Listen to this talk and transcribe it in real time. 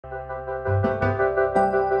Hi,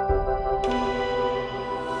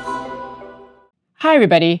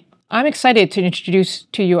 everybody. I'm excited to introduce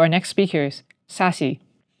to you our next speakers, Sasi.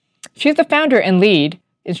 She's the founder and lead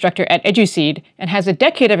instructor at EduSeed and has a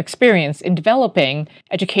decade of experience in developing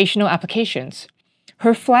educational applications.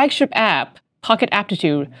 Her flagship app, Pocket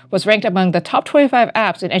Aptitude, was ranked among the top 25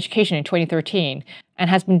 apps in education in 2013 and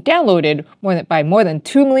has been downloaded by more than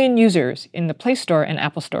 2 million users in the Play Store and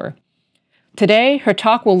Apple Store. Today, her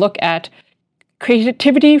talk will look at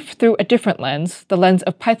creativity through a different lens, the lens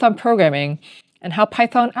of Python programming, and how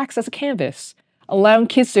Python acts as a canvas, allowing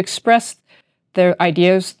kids to express their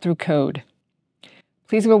ideas through code.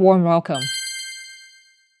 Please give a warm welcome.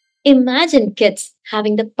 Imagine kids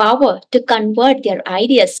having the power to convert their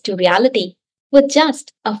ideas to reality with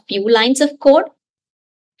just a few lines of code.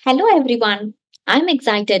 Hello, everyone. I'm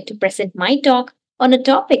excited to present my talk on a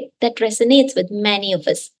topic that resonates with many of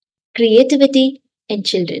us: creativity in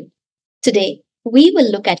children. Today, we will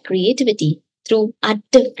look at creativity through a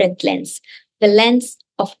different lens, the lens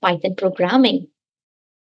of Python programming.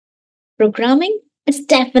 Programming is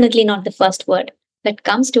definitely not the first word that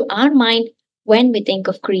comes to our mind when we think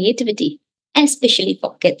of creativity, especially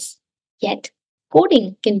for kids. Yet,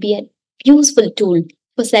 coding can be a useful tool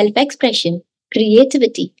for self expression,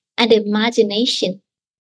 creativity, and imagination.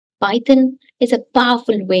 Python is a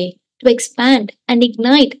powerful way to expand and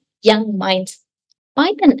ignite young minds.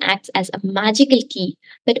 Python acts as a magical key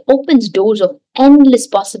that opens doors of endless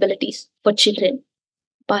possibilities for children.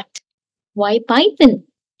 But why Python?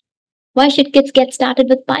 Why should kids get started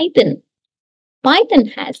with Python? Python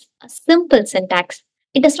has a simple syntax.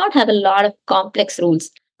 It does not have a lot of complex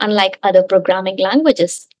rules, unlike other programming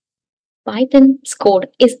languages. Python's code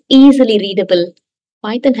is easily readable.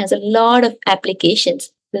 Python has a lot of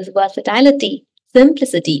applications. This versatility,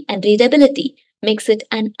 simplicity, and readability makes it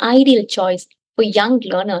an ideal choice for young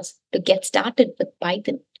learners to get started with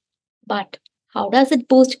Python. But how does it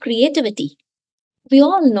boost creativity? We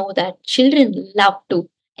all know that children love to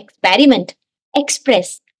experiment,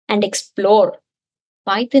 express, and explore.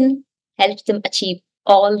 Python helps them achieve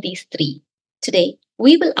all these three. Today,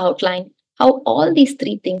 we will outline how all these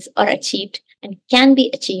three things are achieved and can be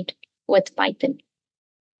achieved with Python.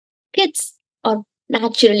 Kids are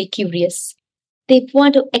naturally curious. They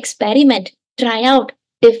want to experiment, try out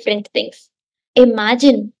different things.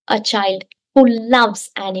 Imagine a child who loves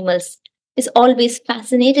animals, is always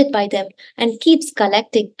fascinated by them, and keeps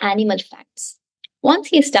collecting animal facts. Once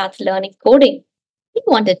he starts learning coding, he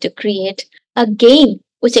wanted to create a game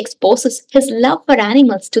which exposes his love for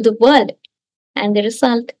animals to the world. And the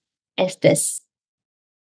result is this.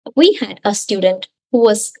 We had a student who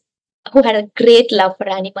had a great love for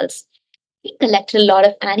animals. He collected a lot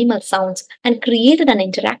of animal sounds and created an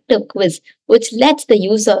interactive quiz which lets the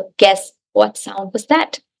user guess what sound was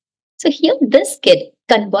that. So here this kid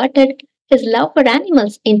converted his love for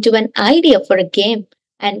animals into an idea for a game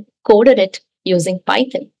and coded it using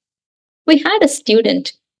Python. We had a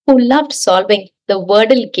student who loved solving the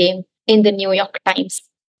Wordle game in the New York Times.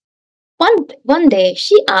 One day,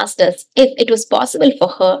 she asked us if it was possible for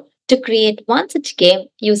her to create one such game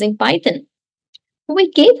using Python.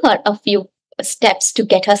 We gave her a few steps to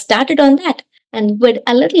get her started on that, and with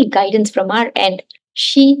a little guidance from our end,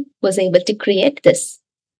 she was able to create this.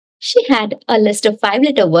 She had a list of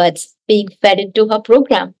 5-letter words being fed into her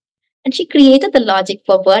program, and she created the logic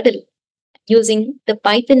for Wordle using the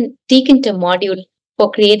Python tkinter module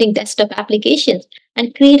for creating desktop applications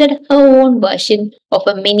and created her own version of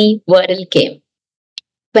a mini Wordle game.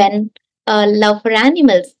 When a love for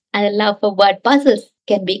animals and a love for word puzzles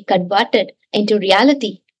can be converted into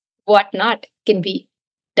reality, what not can be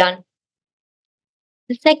done.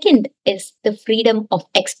 The second is the freedom of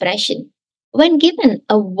expression. When given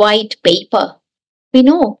a white paper, we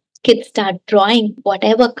know kids start drawing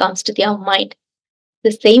whatever comes to their mind.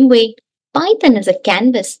 The same way, Python is a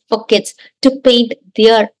canvas for kids to paint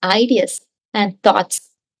their ideas and thoughts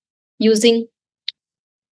using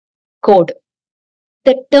code.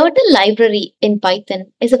 The Turtle library in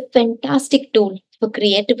Python is a fantastic tool for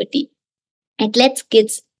creativity. It lets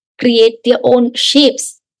kids create their own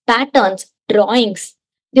shapes, patterns, drawings.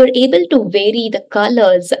 They're able to vary the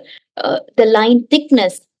colors, the line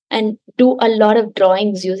thickness, and do a lot of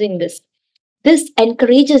drawings using this. This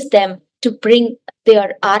encourages them to bring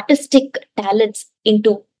their artistic talents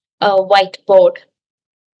into a whiteboard.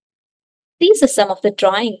 These are some of the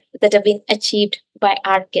drawings that have been achieved by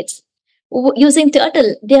our kids. Using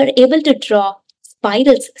Turtle, they are able to draw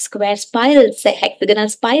spirals, square spirals, hexagonal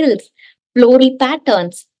spirals, floral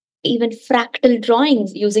patterns, even fractal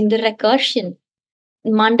drawings using the recursion,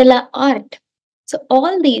 mandala art. So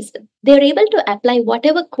all these, they're able to apply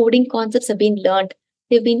whatever coding concepts have been learned.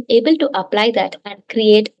 They've been able to apply that and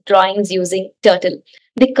create drawings using Turtle.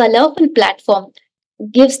 The colorful platform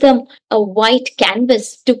gives them a white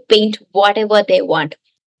canvas to paint whatever they want.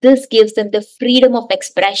 This gives them the freedom of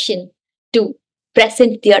expression to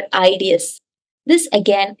present their ideas. This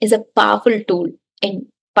again is a powerful tool in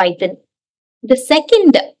Python. The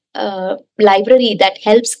second library that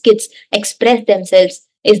helps kids express themselves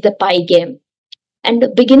is the Pygame. And the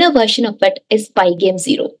beginner version of it is Pygame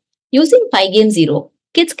Zero. Using Pygame Zero,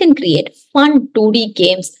 kids can create fun 2D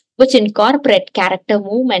games which incorporate character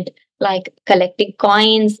movement like collecting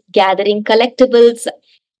coins, gathering collectibles,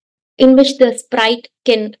 in which the sprite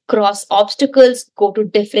can cross obstacles, go to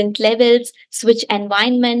different levels, switch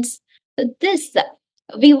environments. This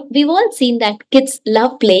we've all seen that kids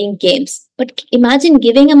love playing games, but imagine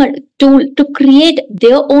giving them a tool to create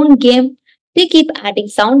their own game. They keep adding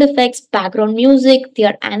sound effects, background music,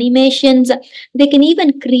 their animations. They can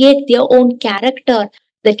even create their own character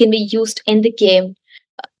that can be used in the game.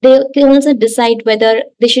 They can also decide whether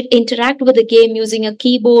they should interact with the game using a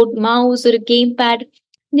keyboard, mouse, or a gamepad.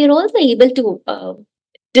 They're also able to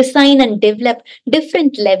design and develop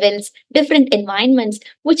different levels, different environments,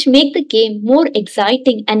 which make the game more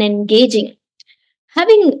exciting and engaging.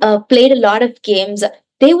 Having played a lot of games,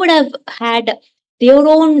 they would have had their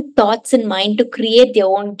own thoughts in mind to create their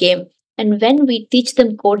own game. And when we teach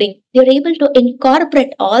them coding, they're able to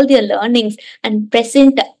incorporate all their learnings and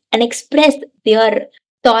present and express their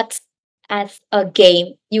thoughts as a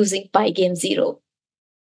game using Pygame Zero.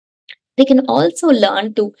 They can also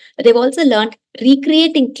learn to, they've also learned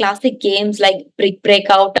recreating classic games like Brick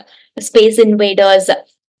Breakout, Space Invaders,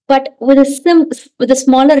 but with with a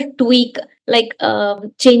smaller tweak, like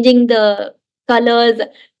changing the colors,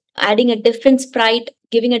 adding a different sprite,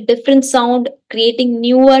 giving a different sound, creating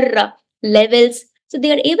newer levels. So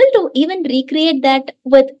they are able to even recreate that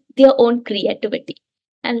with their own creativity.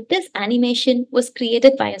 And this animation was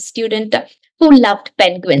created by a student who loved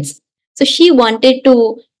penguins. So she wanted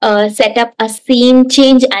to set up a scene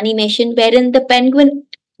change animation wherein the penguin,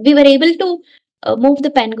 we were able to move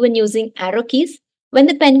the penguin using arrow keys. When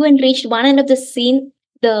the penguin reached one end of the scene,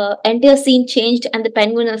 the entire scene changed and the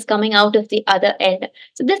penguin was coming out of the other end.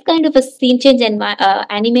 So this kind of a scene change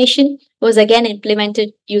animation was again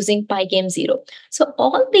implemented using Pygame Zero. So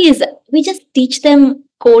all these, we just teach them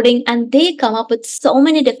coding and they come up with so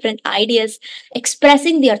many different ideas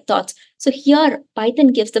expressing their thoughts. So here Python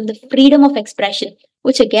gives them the freedom of expression,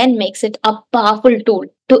 which again makes it a powerful tool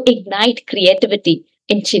to ignite creativity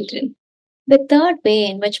in children. The third way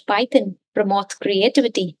in which Python promotes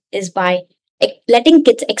creativity is by letting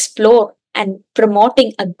kids explore and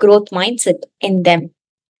promoting a growth mindset in them.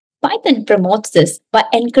 Python promotes this by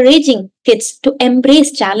encouraging kids to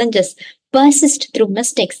embrace challenges, persist through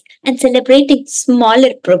mistakes, and celebrating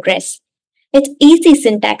smaller progress. Its easy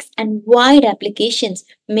syntax and wide applications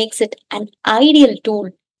makes it an ideal tool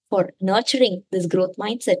for nurturing this growth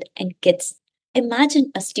mindset in kids.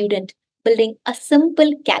 Imagine a student building a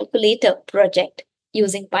simple calculator project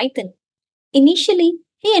using Python. Initially,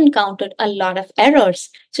 he encountered a lot of errors,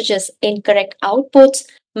 such as incorrect outputs,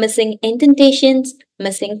 missing indentations,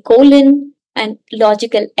 missing colon, and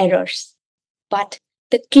logical errors. But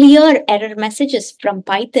the clear error messages from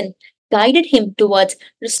Python guided him towards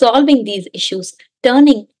resolving these issues,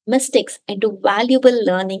 turning mistakes into valuable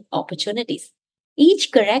learning opportunities.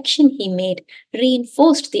 Each correction he made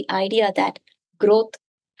reinforced the idea that growth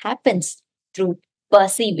happens through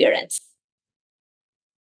perseverance.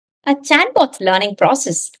 A chatbot's learning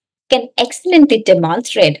process can excellently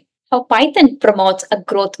demonstrate how Python promotes a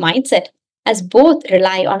growth mindset, as both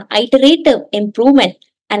rely on iterative improvement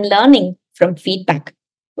and learning from feedback.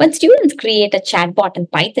 When students create a chatbot in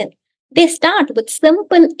Python, they start with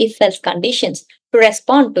simple if else conditions to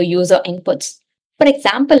respond to user inputs. For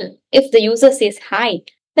example, if the user says hi,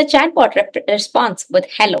 the chatbot responds with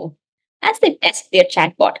hello. As they test their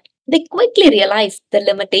chatbot, they quickly realize the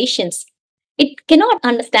limitations. It cannot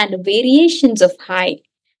understand variations of hi.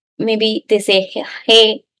 Maybe they say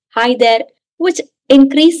hey, hi there, which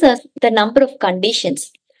increases the number of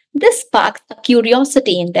conditions. This sparks a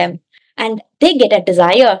curiosity in them and they get a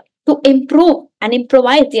desire to improve and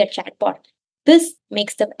improvise their chatbot. This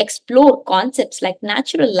makes them explore concepts like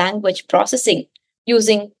natural language processing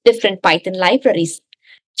using different Python libraries.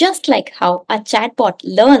 Just like how a chatbot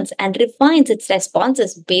learns and refines its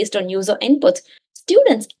responses based on user inputs,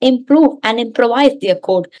 students improve and improvise their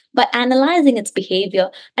code by analyzing its behavior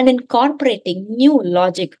and incorporating new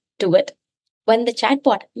logic to it. When the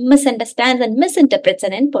chatbot misunderstands and misinterprets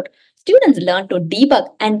an input, students learn to debug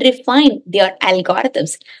and refine their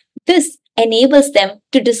algorithms. This enables them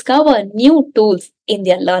to discover new tools in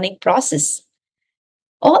their learning process.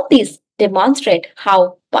 All these demonstrate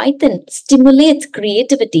how Python stimulates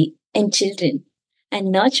creativity in children. And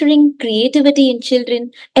nurturing creativity in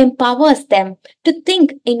children empowers them to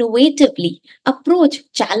think innovatively, approach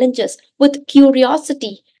challenges with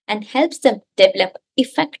curiosity, and helps them develop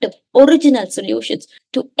effective, original solutions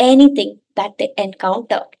to anything that they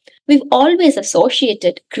encounter. We've always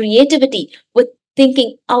associated creativity with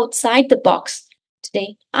thinking outside the box.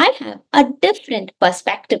 Today, I have a different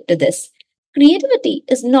perspective to this. Creativity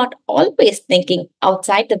is not always thinking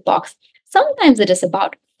outside the box. Sometimes it is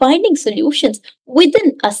about finding solutions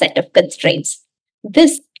within a set of constraints.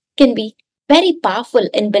 This can be very powerful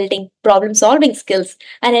in building problem solving skills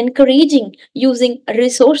and encouraging using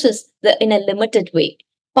resources in a limited way.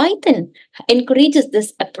 Python encourages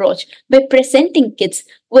this approach by presenting kids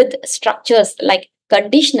with structures like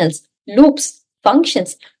conditionals, loops,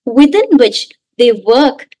 functions within which they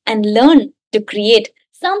work and learn to create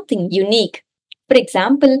something unique. For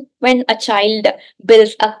example, when a child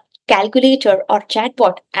builds a calculator or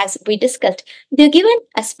chatbot, as we discussed, they're given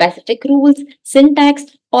a specific rules, syntax,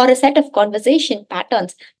 or a set of conversation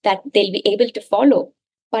patterns that they'll be able to follow.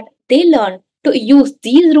 But they learn to use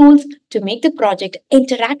these rules to make the project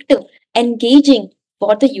interactive, engaging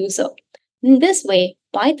for the user. In this way,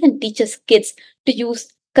 Python teaches kids to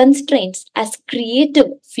use constraints as creative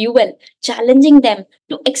fuel, challenging them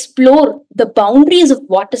to explore the boundaries of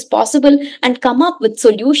what is possible and come up with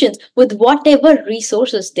solutions with whatever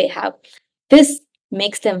resources they have. This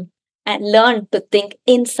makes them and learn to think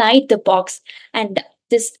inside the box, and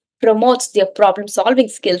this promotes their problem solving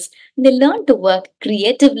skills. They learn to work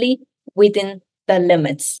creatively within the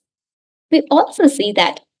limits. We also see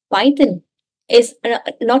that Python is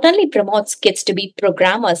not only promotes kids to be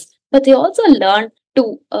programmers, but they also learn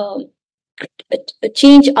to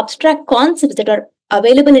change abstract concepts that are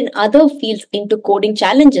available in other fields into coding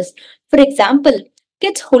challenges. For example,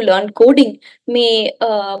 kids who learn coding may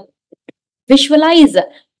visualize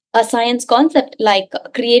a science concept like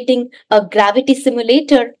creating a gravity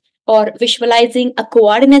simulator or visualizing a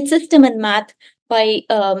coordinate system in math by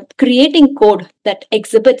creating code that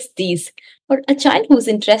exhibits these. Or a child who's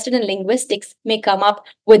interested in linguistics may come up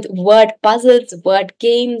with word puzzles, word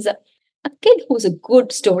games. A kid who's a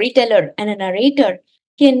good storyteller and a narrator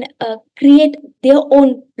can create their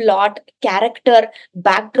own plot, character,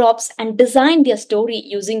 backdrops, and design their story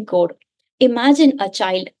using code. Imagine a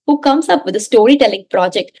child who comes up with a storytelling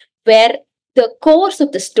project where the course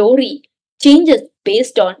of the story changes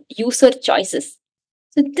based on user choices.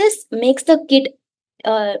 So, this makes the kid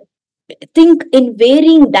uh, think in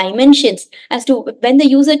varying dimensions as to when the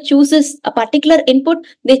user chooses a particular input,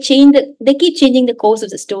 they keep changing the course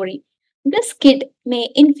of the story. This kid may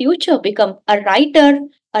in future become a writer,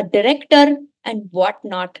 a director, and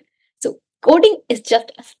whatnot. So coding is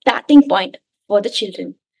just a starting point for the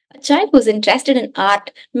children. A child who's interested in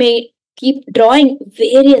art may keep drawing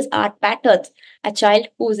various art patterns. A child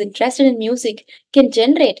who's interested in music can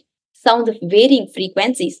generate sounds of varying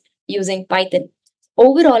frequencies using Python.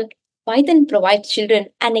 Overall, Python provides children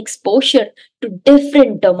an exposure to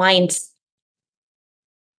different domains.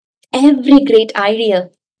 Every great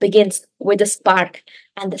idea begins with a spark,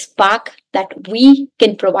 and the spark that we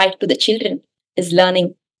can provide to the children is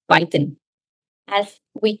learning Python. As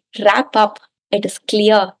we wrap up, it is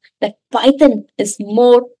clear that Python is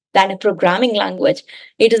more than a programming language.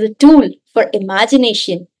 It is a tool for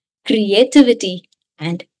imagination, creativity,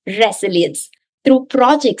 and resilience. Through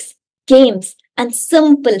projects, games, and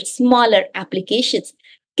simple, smaller applications,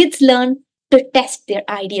 kids learn to test their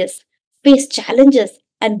ideas, face challenges,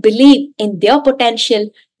 and believe in their potential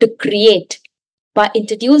to create. By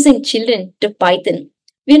introducing children to Python,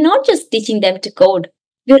 we're not just teaching them to code,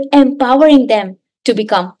 we're empowering them to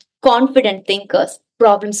become confident thinkers,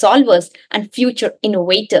 problem solvers, and future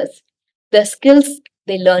innovators. The skills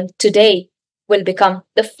they learn today will become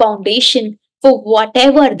the foundation for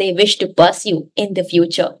whatever they wish to pursue in the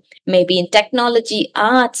future, maybe in technology,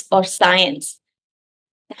 arts, or science.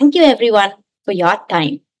 Thank you, everyone, for your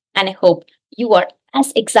time, and I hope you are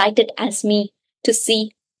as excited as me to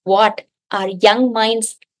see what our young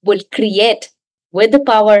minds will create with the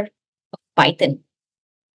power of Python.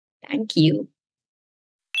 Thank you.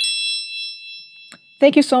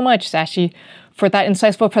 Thank you so much, Sasi, for that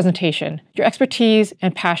insightful presentation. Your expertise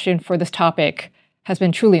and passion for this topic has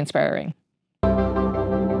been truly inspiring.